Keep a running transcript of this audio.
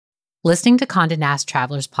Listening to Condé Nast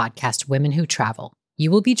Traveler's podcast, Women Who Travel, you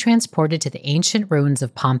will be transported to the ancient ruins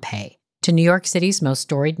of Pompeii, to New York City's most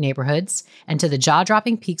storied neighborhoods, and to the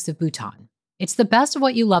jaw-dropping peaks of Bhutan. It's the best of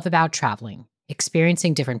what you love about traveling,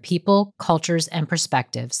 experiencing different people, cultures, and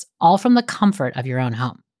perspectives, all from the comfort of your own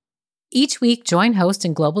home. Each week, join host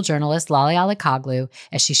and global journalist Lale Alikoglu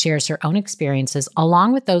as she shares her own experiences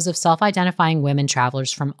along with those of self-identifying women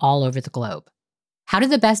travelers from all over the globe. How do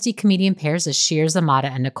the bestie comedian pairs of Sheer Zamata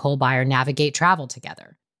and Nicole Byer navigate travel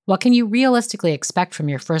together? What can you realistically expect from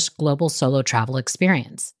your first global solo travel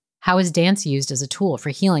experience? How is dance used as a tool for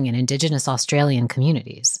healing in Indigenous Australian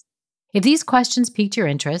communities? If these questions piqued your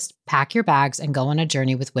interest, pack your bags and go on a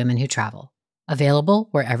journey with Women Who Travel. Available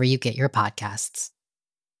wherever you get your podcasts.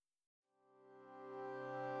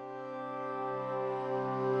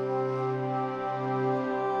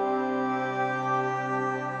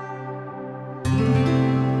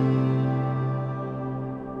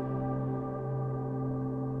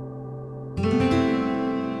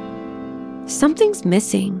 Something's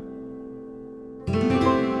missing.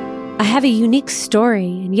 I have a unique story,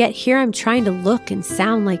 and yet here I'm trying to look and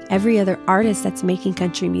sound like every other artist that's making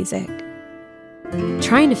country music.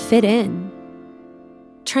 Trying to fit in.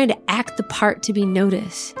 Trying to act the part to be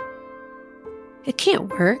noticed. It can't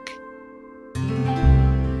work.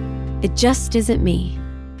 It just isn't me.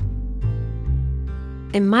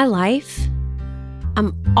 In my life,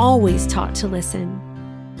 I'm always taught to listen.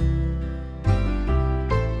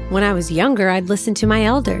 When I was younger, I'd listen to my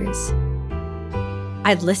elders.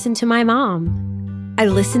 I'd listen to my mom. I'd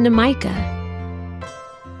listen to Micah.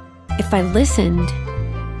 If I listened,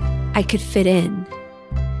 I could fit in.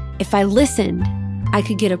 If I listened, I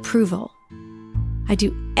could get approval. I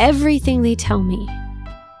do everything they tell me,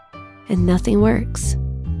 and nothing works.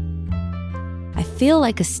 I feel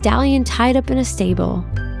like a stallion tied up in a stable,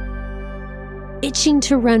 itching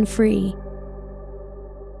to run free.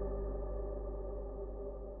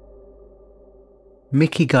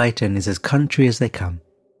 Mickey Guyton is as country as they come.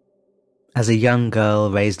 As a young girl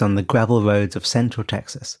raised on the gravel roads of Central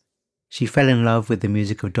Texas, she fell in love with the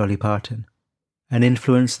music of Dolly Parton, an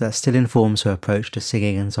influence that still informs her approach to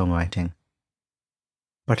singing and songwriting.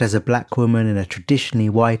 But as a black woman in a traditionally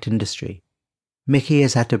white industry, Mickey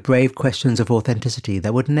has had to brave questions of authenticity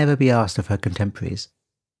that would never be asked of her contemporaries.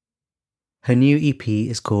 Her new EP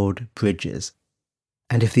is called Bridges,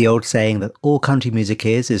 and if the old saying that all country music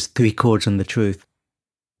is 3 chords and the truth,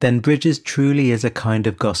 then Bridges truly is a kind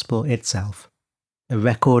of gospel itself, a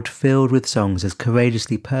record filled with songs as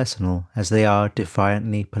courageously personal as they are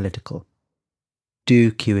defiantly political. Do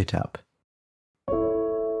cue it up.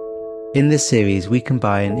 In this series, we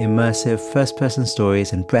combine immersive first-person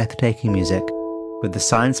stories and breathtaking music with the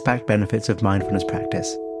science-backed benefits of mindfulness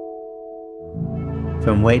practice.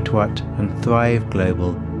 From Wait What and Thrive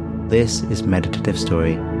Global, this is Meditative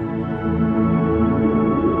Story.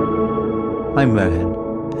 I'm Rohan,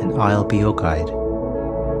 and I'll be your guide.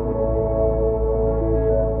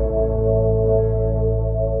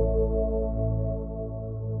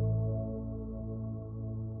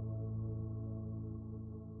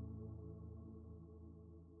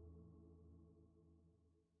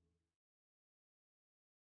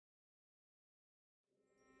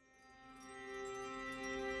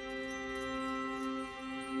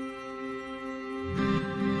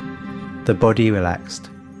 The body relaxed.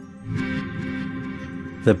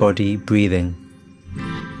 The body breathing.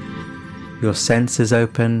 Your senses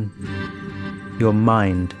open. Your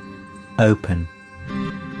mind open.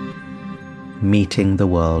 Meeting the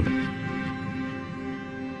world.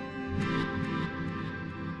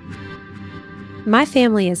 My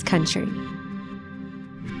family is country.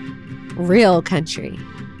 Real country.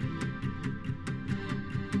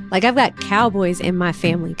 Like I've got cowboys in my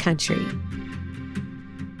family country.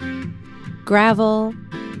 Gravel,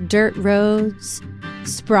 dirt roads,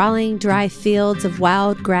 sprawling dry fields of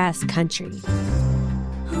wild grass country.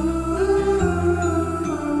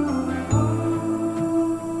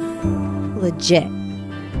 Legit.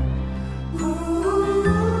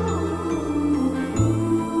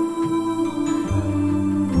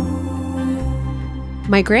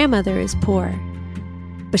 My grandmother is poor,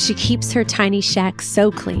 but she keeps her tiny shack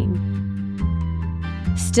so clean.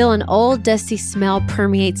 Still, an old dusty smell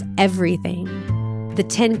permeates everything. The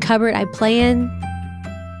tin cupboard I play in,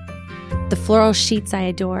 the floral sheets I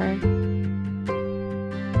adore.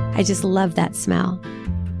 I just love that smell.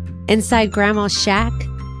 Inside Grandma's shack,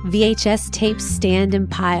 VHS tapes stand in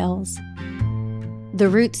piles. The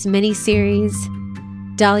Roots miniseries,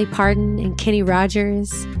 Dolly Parton and Kenny Rogers,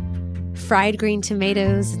 fried green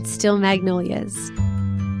tomatoes and still magnolias.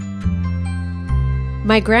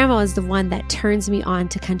 My grandma is the one that turns me on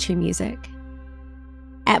to country music.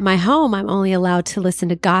 At my home, I'm only allowed to listen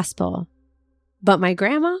to gospel. But my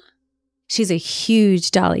grandma, she's a huge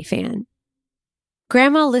Dolly fan.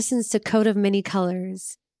 Grandma listens to Coat of Many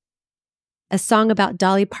Colors, a song about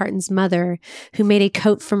Dolly Parton's mother who made a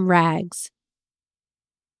coat from rags.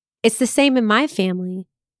 It's the same in my family,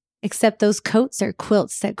 except those coats are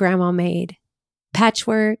quilts that Grandma made.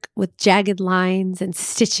 Patchwork with jagged lines and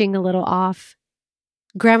stitching a little off.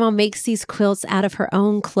 Grandma makes these quilts out of her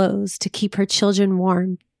own clothes to keep her children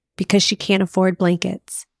warm because she can't afford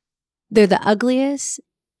blankets. They're the ugliest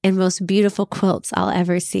and most beautiful quilts I'll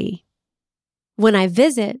ever see. When I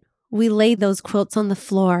visit, we lay those quilts on the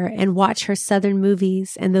floor and watch her Southern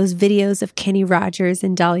movies and those videos of Kenny Rogers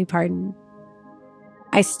and Dolly Parton.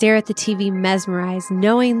 I stare at the TV mesmerized,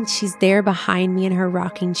 knowing she's there behind me in her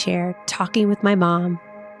rocking chair, talking with my mom,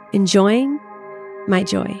 enjoying my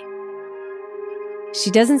joy. She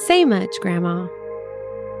doesn't say much, Grandma,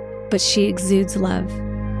 but she exudes love.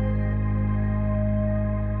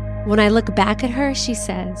 When I look back at her, she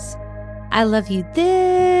says, "I love you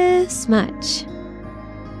this much,"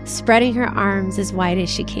 spreading her arms as wide as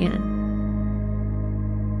she can.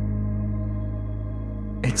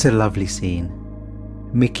 It's a lovely scene.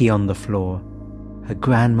 Mickey on the floor, her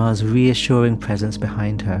grandma's reassuring presence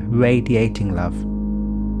behind her, radiating love.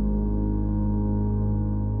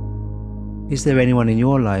 Is there anyone in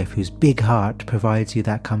your life whose big heart provides you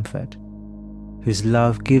that comfort? Whose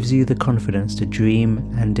love gives you the confidence to dream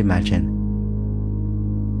and imagine?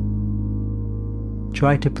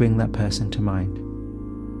 Try to bring that person to mind.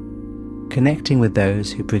 Connecting with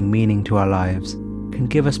those who bring meaning to our lives can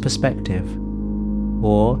give us perspective,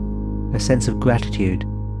 or a sense of gratitude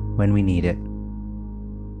when we need it.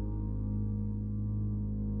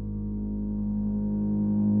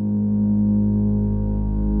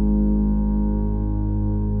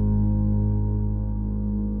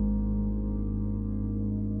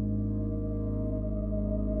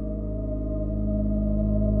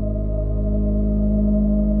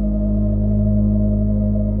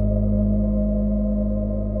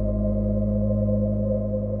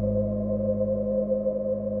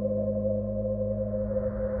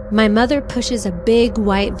 My mother pushes a big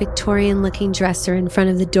white Victorian-looking dresser in front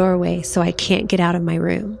of the doorway so I can't get out of my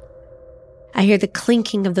room. I hear the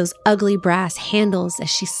clinking of those ugly brass handles as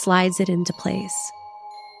she slides it into place.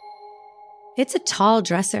 It's a tall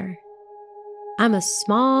dresser. I'm a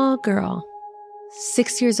small girl,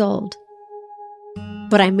 6 years old.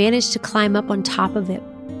 But I managed to climb up on top of it,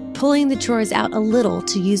 pulling the drawers out a little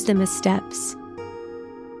to use them as steps.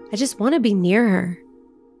 I just want to be near her,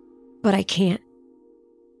 but I can't.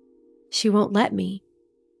 She won't let me.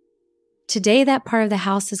 Today, that part of the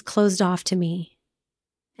house is closed off to me,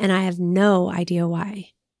 and I have no idea why.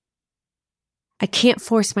 I can't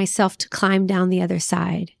force myself to climb down the other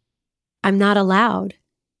side. I'm not allowed.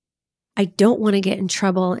 I don't want to get in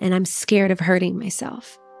trouble, and I'm scared of hurting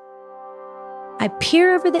myself. I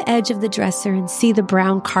peer over the edge of the dresser and see the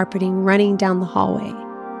brown carpeting running down the hallway.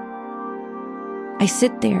 I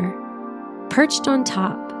sit there, perched on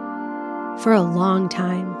top, for a long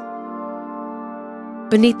time.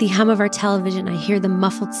 Beneath the hum of our television, I hear the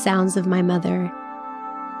muffled sounds of my mother.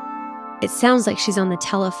 It sounds like she's on the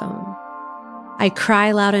telephone. I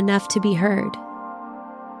cry loud enough to be heard,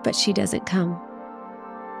 but she doesn't come.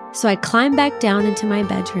 So I climb back down into my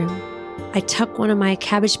bedroom. I tuck one of my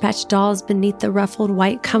Cabbage Patch dolls beneath the ruffled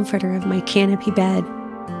white comforter of my canopy bed,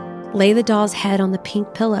 lay the doll's head on the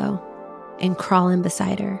pink pillow, and crawl in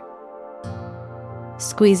beside her,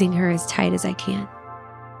 squeezing her as tight as I can.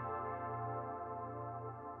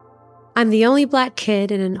 I'm the only Black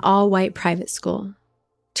kid in an all-white private school,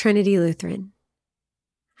 Trinity Lutheran.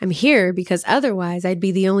 I'm here because otherwise I'd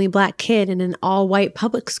be the only Black kid in an all-white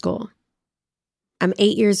public school. I'm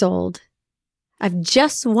 8 years old. I've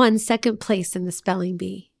just won second place in the spelling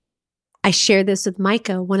bee. I share this with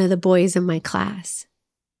Micah, one of the boys in my class.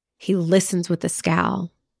 He listens with a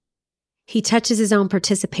scowl. He touches his own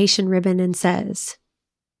participation ribbon and says,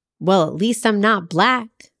 "Well, at least I'm not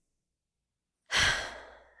Black."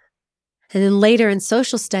 And then later in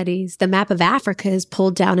social studies, the map of Africa is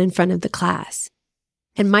pulled down in front of the class.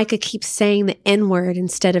 And Micah keeps saying the N-word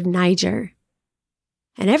instead of Niger.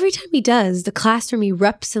 And every time he does, the classroom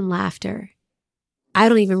erupts in laughter. I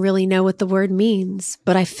don't even really know what the word means,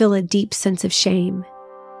 but I feel a deep sense of shame.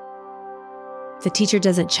 The teacher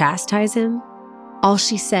doesn't chastise him. All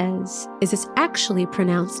she says is it's actually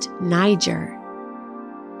pronounced Niger.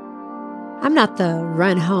 I'm not the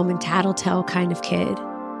run home and tattletale kind of kid.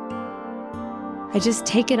 I just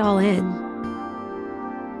take it all in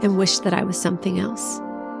and wish that I was something else.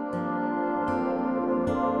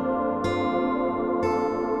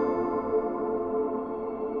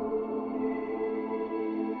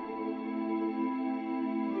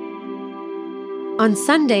 On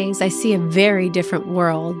Sundays, I see a very different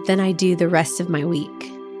world than I do the rest of my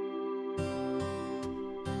week.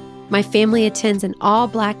 My family attends an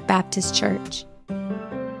all-Black Baptist church,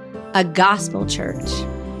 a gospel church.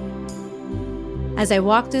 As I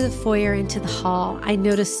walk through the foyer into the hall, I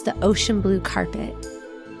notice the ocean blue carpet.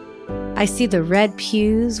 I see the red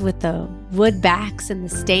pews with the wood backs and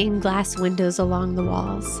the stained glass windows along the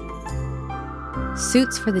walls.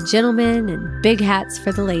 Suits for the gentlemen and big hats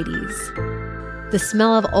for the ladies. The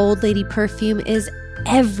smell of old lady perfume is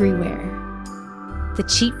everywhere. The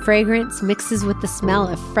cheap fragrance mixes with the smell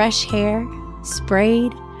of fresh hair,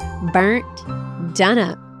 sprayed, burnt, done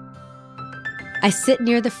up. I sit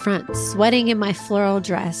near the front, sweating in my floral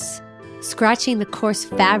dress, scratching the coarse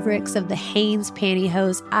fabrics of the Hanes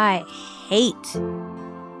pantyhose I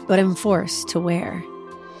hate, but am forced to wear.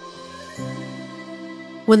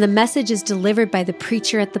 When the message is delivered by the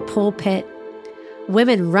preacher at the pulpit,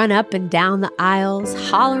 women run up and down the aisles,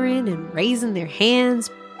 hollering and raising their hands,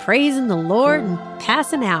 praising the Lord and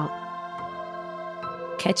passing out.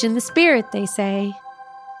 Catching the spirit, they say.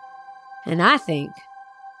 And I think,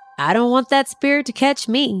 I don't want that spirit to catch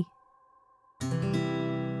me.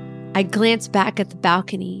 I glance back at the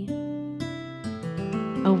balcony,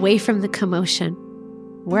 away from the commotion,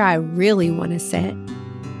 where I really want to sit.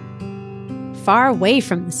 Far away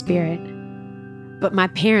from the spirit, but my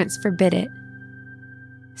parents forbid it.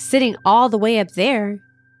 Sitting all the way up there,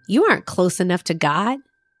 you aren't close enough to God,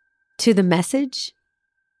 to the message.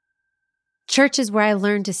 Church is where I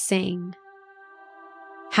learned to sing,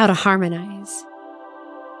 how to harmonize.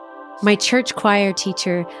 My church choir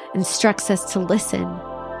teacher instructs us to listen,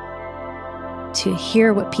 to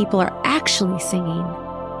hear what people are actually singing.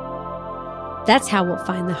 That's how we'll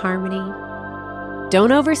find the harmony.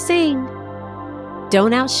 Don't oversing,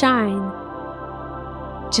 don't outshine,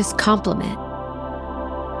 just compliment.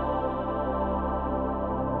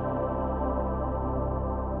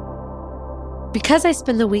 Because I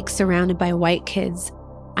spend the week surrounded by white kids,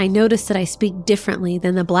 I notice that I speak differently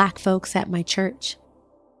than the Black folks at my church.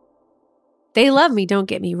 They love me, don't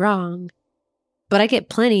get me wrong, but I get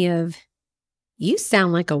plenty of, "You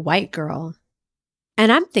sound like a white girl." And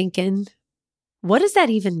I'm thinking, what does that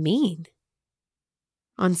even mean?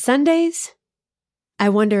 On Sundays, I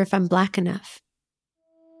wonder if I'm Black enough.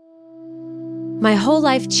 My whole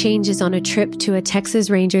life changes on a trip to a Texas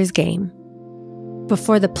Rangers game.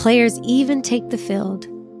 Before the players even take the field,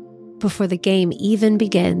 before the game even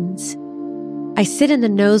begins, I sit in the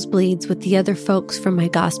nosebleeds with the other folks from my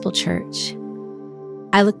gospel church.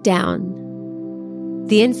 I look down.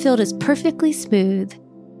 The infield is perfectly smooth,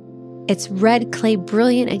 its red clay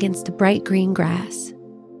brilliant against the bright green grass.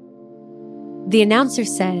 The announcer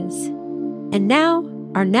says, "And now,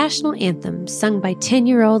 our national anthem sung by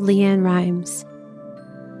 10-year-old Leanne Rimes."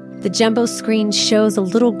 The jumbo screen shows a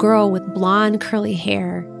little girl with blonde curly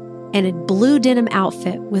hair and a blue denim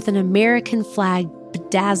outfit with an American flag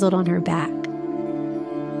bedazzled on her back.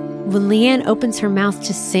 When Leanne opens her mouth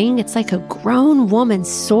to sing, it's like a grown woman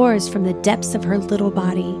soars from the depths of her little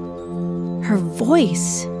body. Her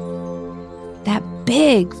voice, that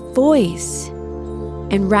big voice,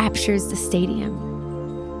 enraptures the stadium.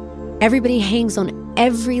 Everybody hangs on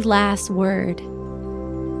every last word.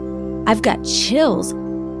 I've got chills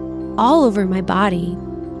all over my body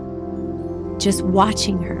just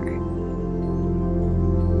watching her,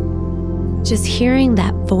 just hearing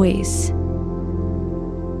that voice.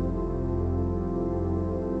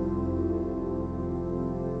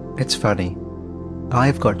 It's funny.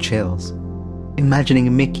 I've got chills,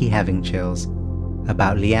 imagining Mickey having chills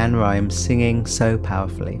about Leanne Rimes singing so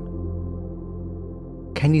powerfully.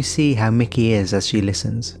 Can you see how Mickey is as she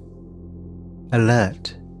listens?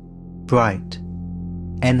 Alert, bright,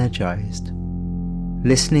 energized,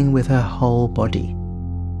 listening with her whole body.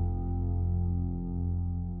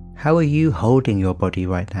 How are you holding your body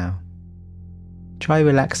right now? Try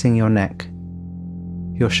relaxing your neck,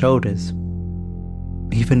 your shoulders,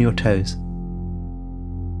 even your toes.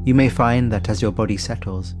 You may find that as your body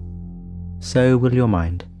settles, so will your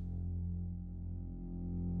mind.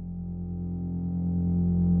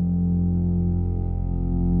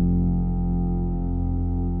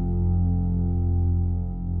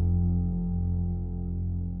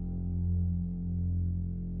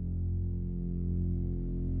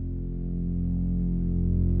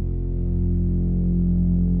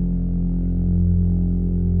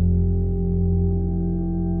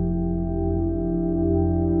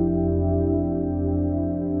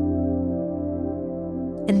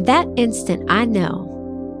 And that instant, I know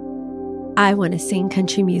I want to sing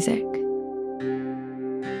country music.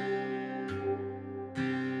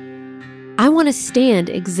 I want want to stand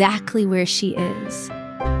exactly where she is.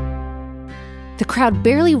 The crowd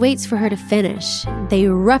barely waits for her to finish. They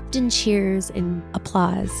erupt in cheers and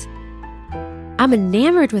applause. I'm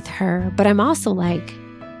enamored with her, but I'm also like,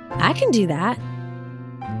 I can do that.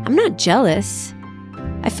 I'm not jealous.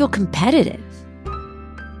 I feel competitive.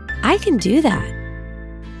 I can do that.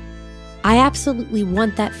 I absolutely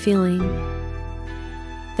want that feeling.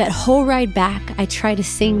 That whole ride back, I try to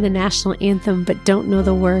sing the national anthem but don't know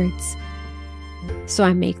the words. So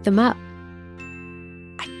I make them up.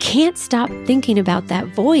 I can't stop thinking about that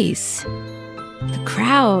voice, the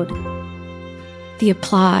crowd, the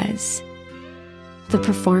applause, the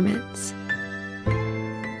performance.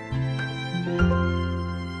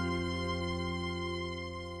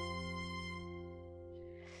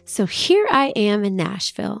 So here I am in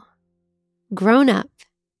Nashville, grown up,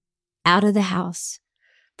 out of the house,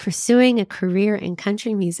 pursuing a career in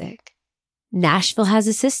country music. Nashville has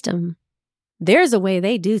a system. There's a way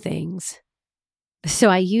they do things.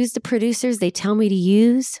 So I use the producers they tell me to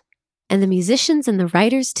use, and the musicians and the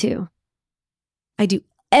writers too. I do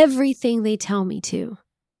everything they tell me to,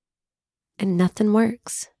 and nothing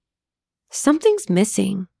works. Something's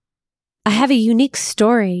missing. I have a unique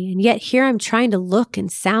story, and yet here I'm trying to look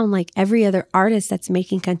and sound like every other artist that's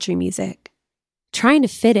making country music, trying to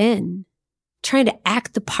fit in, trying to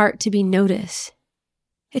act the part to be noticed.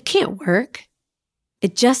 It can't work.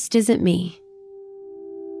 It just isn't me.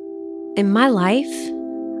 In my life,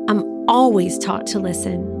 I'm always taught to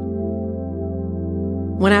listen.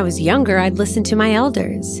 When I was younger, I'd listen to my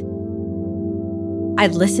elders.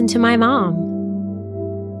 I'd listen to my mom.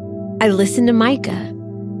 I listened to Micah.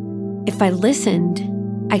 If I listened,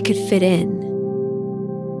 I could fit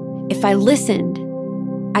in. If I listened,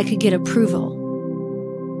 I could get approval.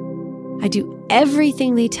 I do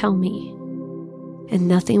everything they tell me, and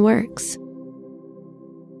nothing works.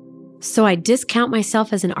 So I discount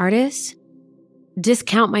myself as an artist,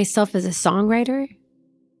 discount myself as a songwriter.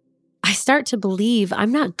 I start to believe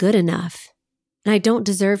I'm not good enough, and I don't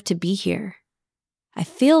deserve to be here. I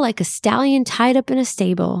feel like a stallion tied up in a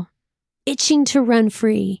stable, itching to run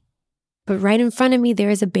free. But right in front of me, there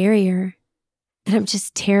is a barrier, and I'm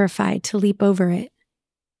just terrified to leap over it.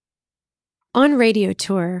 On radio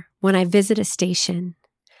tour, when I visit a station,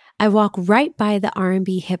 I walk right by the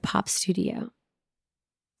R&B hip-hop studio.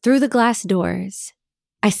 Through the glass doors,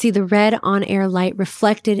 I see the red on-air light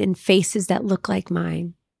reflected in faces that look like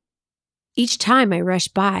mine. Each time I rush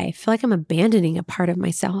by, I feel like I'm abandoning a part of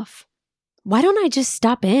myself. Why don't I just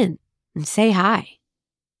stop in and say hi?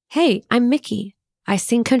 Hey, I'm Mickey. I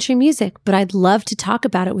sing country music, but I'd love to talk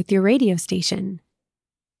about it with your radio station.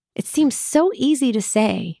 It seems so easy to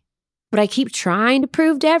say, but I keep trying to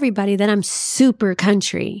prove to everybody that I'm super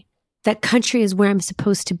country, that country is where I'm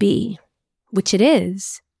supposed to be, which it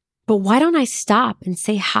is. But why don't I stop and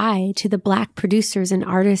say hi to the Black producers and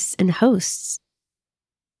artists and hosts?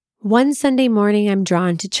 One Sunday morning, I'm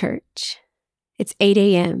drawn to church. It's 8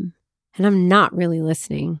 a.m., and I'm not really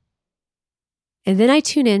listening. And then I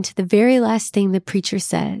tune in to the very last thing the preacher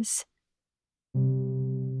says.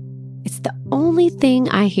 It's the only thing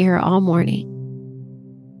I hear all morning.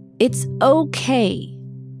 It's okay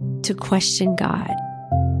to question God.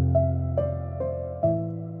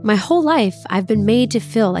 My whole life, I've been made to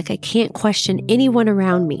feel like I can't question anyone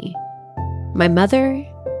around me. My mother,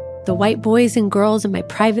 the white boys and girls in my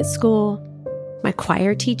private school, my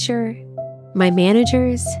choir teacher, my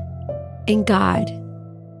managers, and God.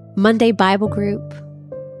 Monday Bible group,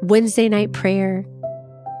 Wednesday night prayer,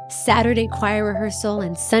 Saturday choir rehearsal,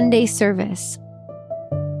 and Sunday service.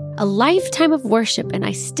 A lifetime of worship, and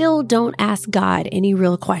I still don't ask God any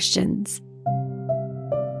real questions.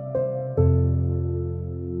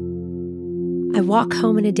 I walk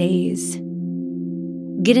home in a daze,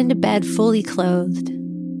 get into bed fully clothed,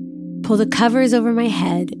 pull the covers over my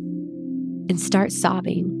head, and start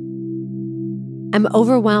sobbing. I'm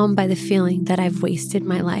overwhelmed by the feeling that I've wasted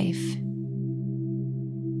my life.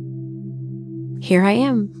 Here I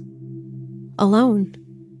am, alone,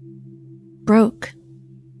 broke.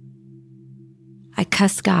 I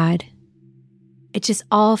cuss God. It just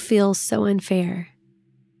all feels so unfair.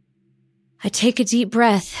 I take a deep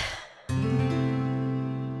breath,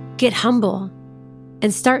 get humble,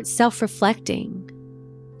 and start self-reflecting.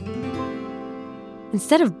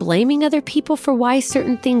 Instead of blaming other people for why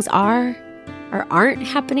certain things are or aren't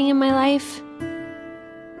happening in my life,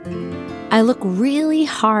 I look really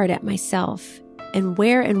hard at myself and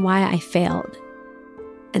where and why I failed.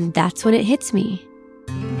 And that's when it hits me.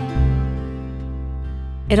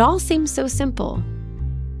 It all seems so simple.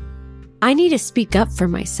 I need to speak up for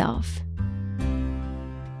myself.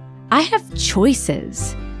 I have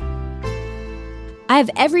choices. I have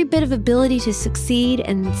every bit of ability to succeed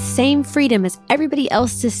and the same freedom as everybody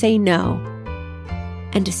else to say no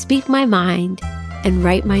and to speak my mind and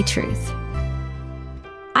write my truth.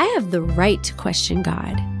 I have the right to question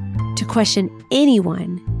God, to question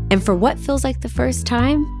anyone, and for what feels like the first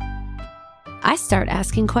time, I start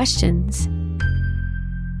asking questions.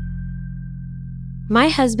 My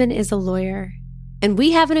husband is a lawyer, and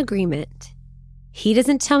we have an agreement. He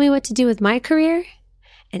doesn't tell me what to do with my career,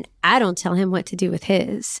 and I don't tell him what to do with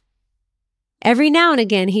his. Every now and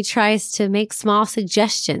again, he tries to make small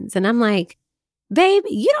suggestions, and I'm like, babe,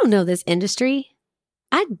 you don't know this industry.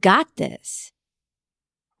 I got this.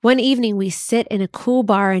 One evening, we sit in a cool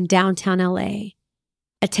bar in downtown LA,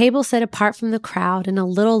 a table set apart from the crowd in a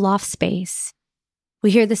little loft space.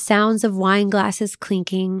 We hear the sounds of wine glasses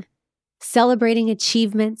clinking, celebrating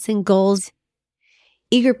achievements and goals.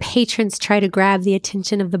 Eager patrons try to grab the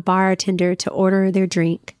attention of the bartender to order their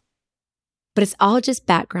drink. But it's all just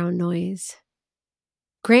background noise.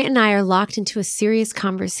 Grant and I are locked into a serious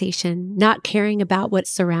conversation, not caring about what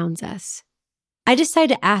surrounds us. I decide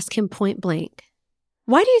to ask him point blank,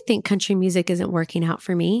 why do you think country music isn't working out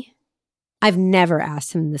for me? I've never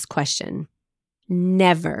asked him this question.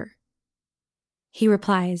 Never. He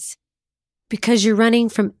replies, because you're running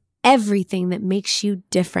from everything that makes you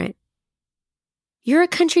different. You're a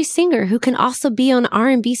country singer who can also be on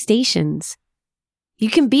R&B stations.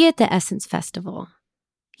 You can be at the Essence Festival.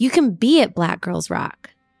 You can be at Black Girls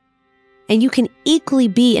Rock. And you can equally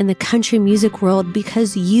be in the country music world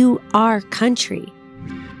because you are country.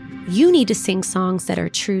 You need to sing songs that are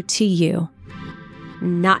true to you,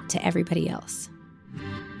 not to everybody else.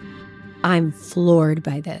 I'm floored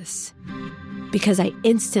by this because I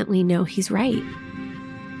instantly know he's right.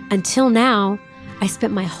 Until now, I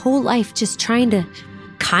spent my whole life just trying to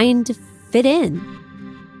kind of fit in,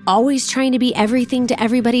 always trying to be everything to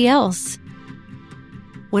everybody else.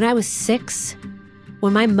 When I was 6,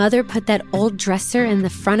 when my mother put that old dresser in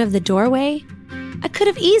the front of the doorway, I could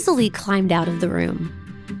have easily climbed out of the room.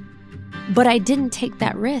 But I didn't take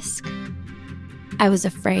that risk. I was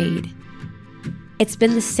afraid. It's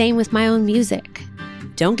been the same with my own music.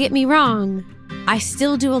 Don't get me wrong, I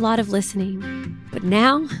still do a lot of listening, but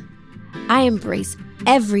now I embrace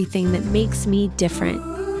everything that makes me different.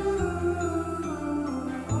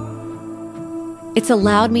 It's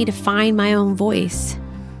allowed me to find my own voice,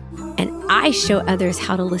 and I show others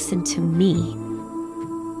how to listen to me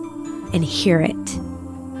and hear it.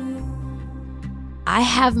 I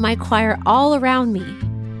have my choir all around me,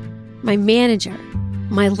 my manager,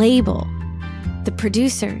 my label, the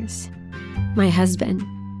producers, my husband,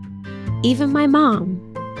 even my mom.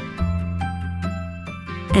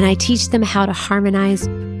 And I teach them how to harmonize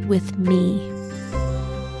with me.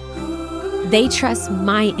 They trust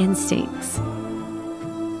my instincts.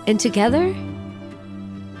 And together,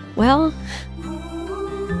 well,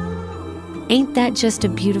 ain't that just a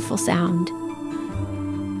beautiful sound?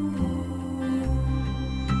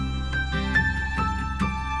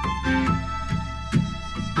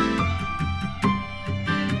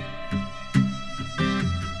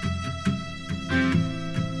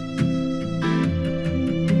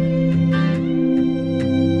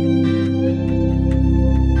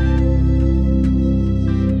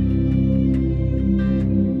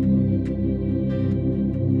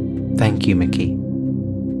 Thank you, Mickey.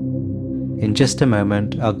 In just a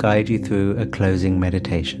moment, I'll guide you through a closing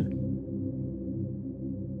meditation.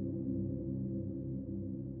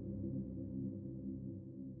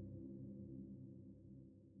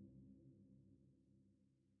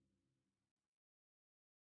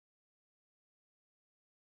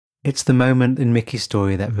 It's the moment in Mickey's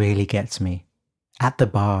story that really gets me. At the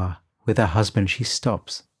bar, with her husband, she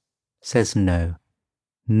stops, says no,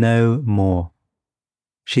 no more.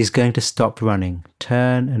 She's going to stop running,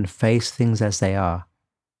 turn and face things as they are,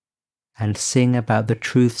 and sing about the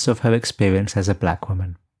truths of her experience as a black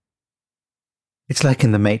woman. It's like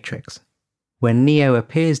in The Matrix, when Neo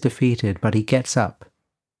appears defeated but he gets up,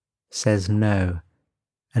 says no,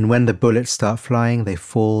 and when the bullets start flying, they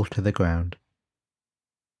fall to the ground.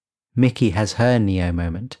 Mickey has her Neo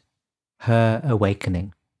moment, her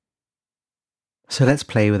awakening. So let's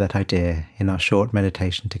play with that idea in our short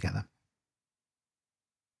meditation together.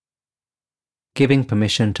 Giving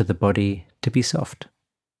permission to the body to be soft.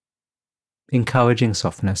 Encouraging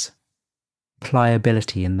softness,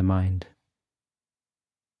 pliability in the mind.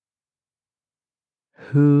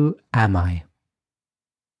 Who am I?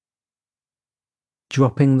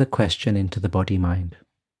 Dropping the question into the body-mind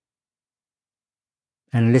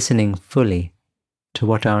and listening fully to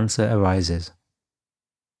what answer arises.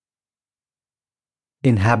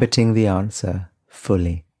 Inhabiting the answer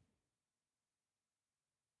fully.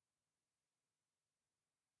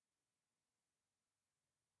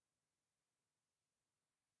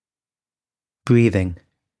 breathing.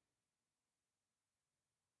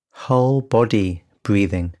 Whole body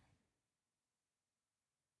breathing.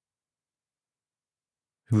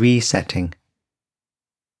 Resetting.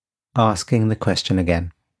 Asking the question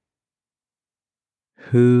again.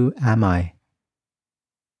 Who am I?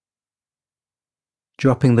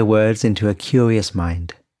 Dropping the words into a curious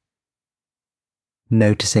mind.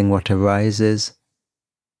 Noticing what arises,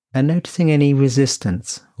 and noticing any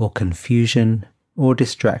resistance or confusion or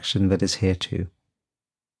distraction that is here too.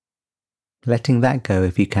 Letting that go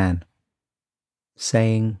if you can.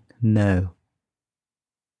 Saying no.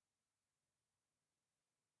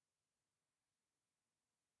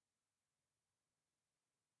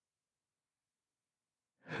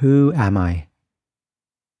 Who am I?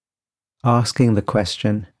 Asking the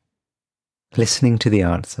question, listening to the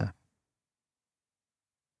answer,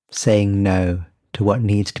 saying no to what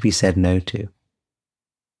needs to be said no to,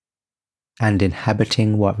 and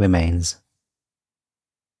inhabiting what remains.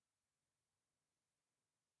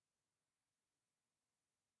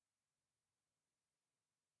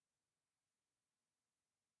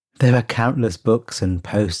 There are countless books and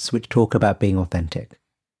posts which talk about being authentic.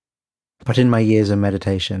 But in my years of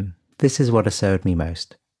meditation, this is what has served me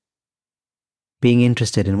most. Being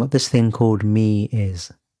interested in what this thing called me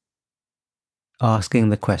is. Asking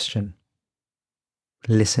the question.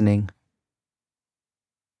 Listening.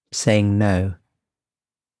 Saying no.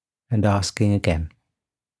 And asking again.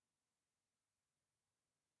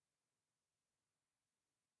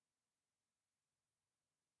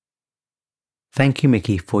 Thank you,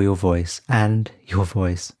 Mickey, for your voice and your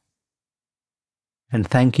voice. And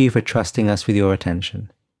thank you for trusting us with your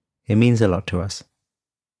attention. It means a lot to us.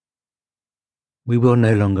 We will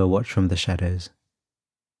no longer watch from the shadows.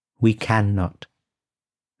 We cannot.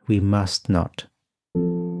 We must not.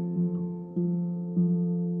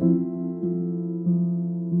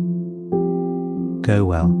 Go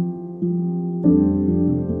well.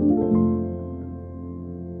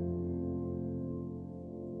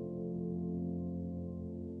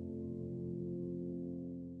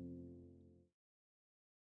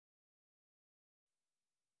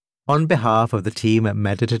 On behalf of the team at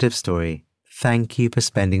Meditative Story, thank you for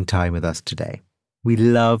spending time with us today. We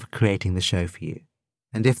love creating the show for you.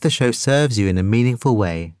 And if the show serves you in a meaningful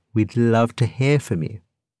way, we'd love to hear from you.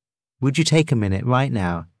 Would you take a minute right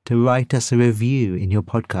now to write us a review in your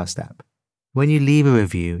podcast app? When you leave a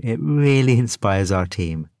review, it really inspires our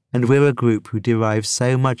team, and we're a group who derives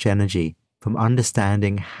so much energy from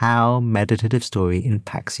understanding how Meditative Story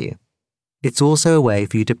impacts you. It's also a way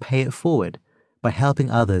for you to pay it forward by helping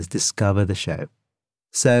others discover the show.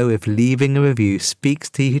 So if leaving a review speaks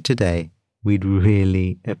to you today, we'd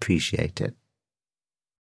really appreciate it.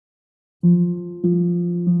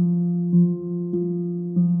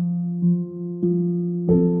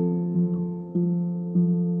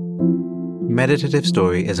 Meditative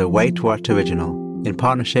Story is a Wait What original in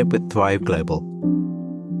partnership with Thrive Global.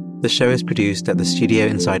 The show is produced at the studio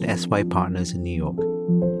inside SY Partners in New York.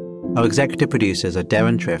 Our executive producers are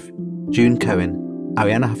Darren Triff, June Cohen,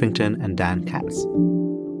 Ariana Huffington, and Dan Katz.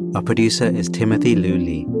 Our producer is Timothy Liu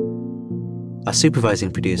Lee. Our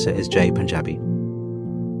supervising producer is Jay Punjabi.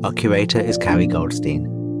 Our curator is Carrie Goldstein.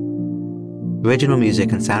 Original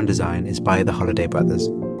music and sound design is by the Holiday Brothers.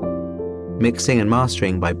 Mixing and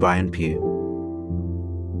mastering by Brian Pugh.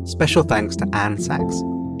 Special thanks to Anne Sachs,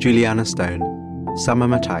 Juliana Stone, Summer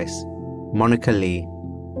Matthijs, Monica Lee,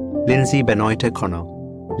 Lindsay Benoit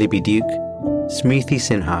O'Connell, Libby Duke, Smriti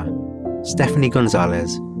Sinha, Stephanie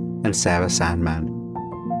Gonzalez, and Sarah Sandman.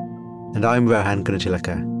 And I'm Rohan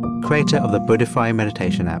Gunatilaka, creator of the Buddhify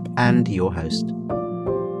meditation app and your host.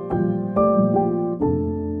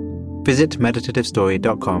 Visit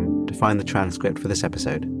meditativestory.com to find the transcript for this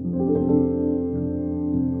episode.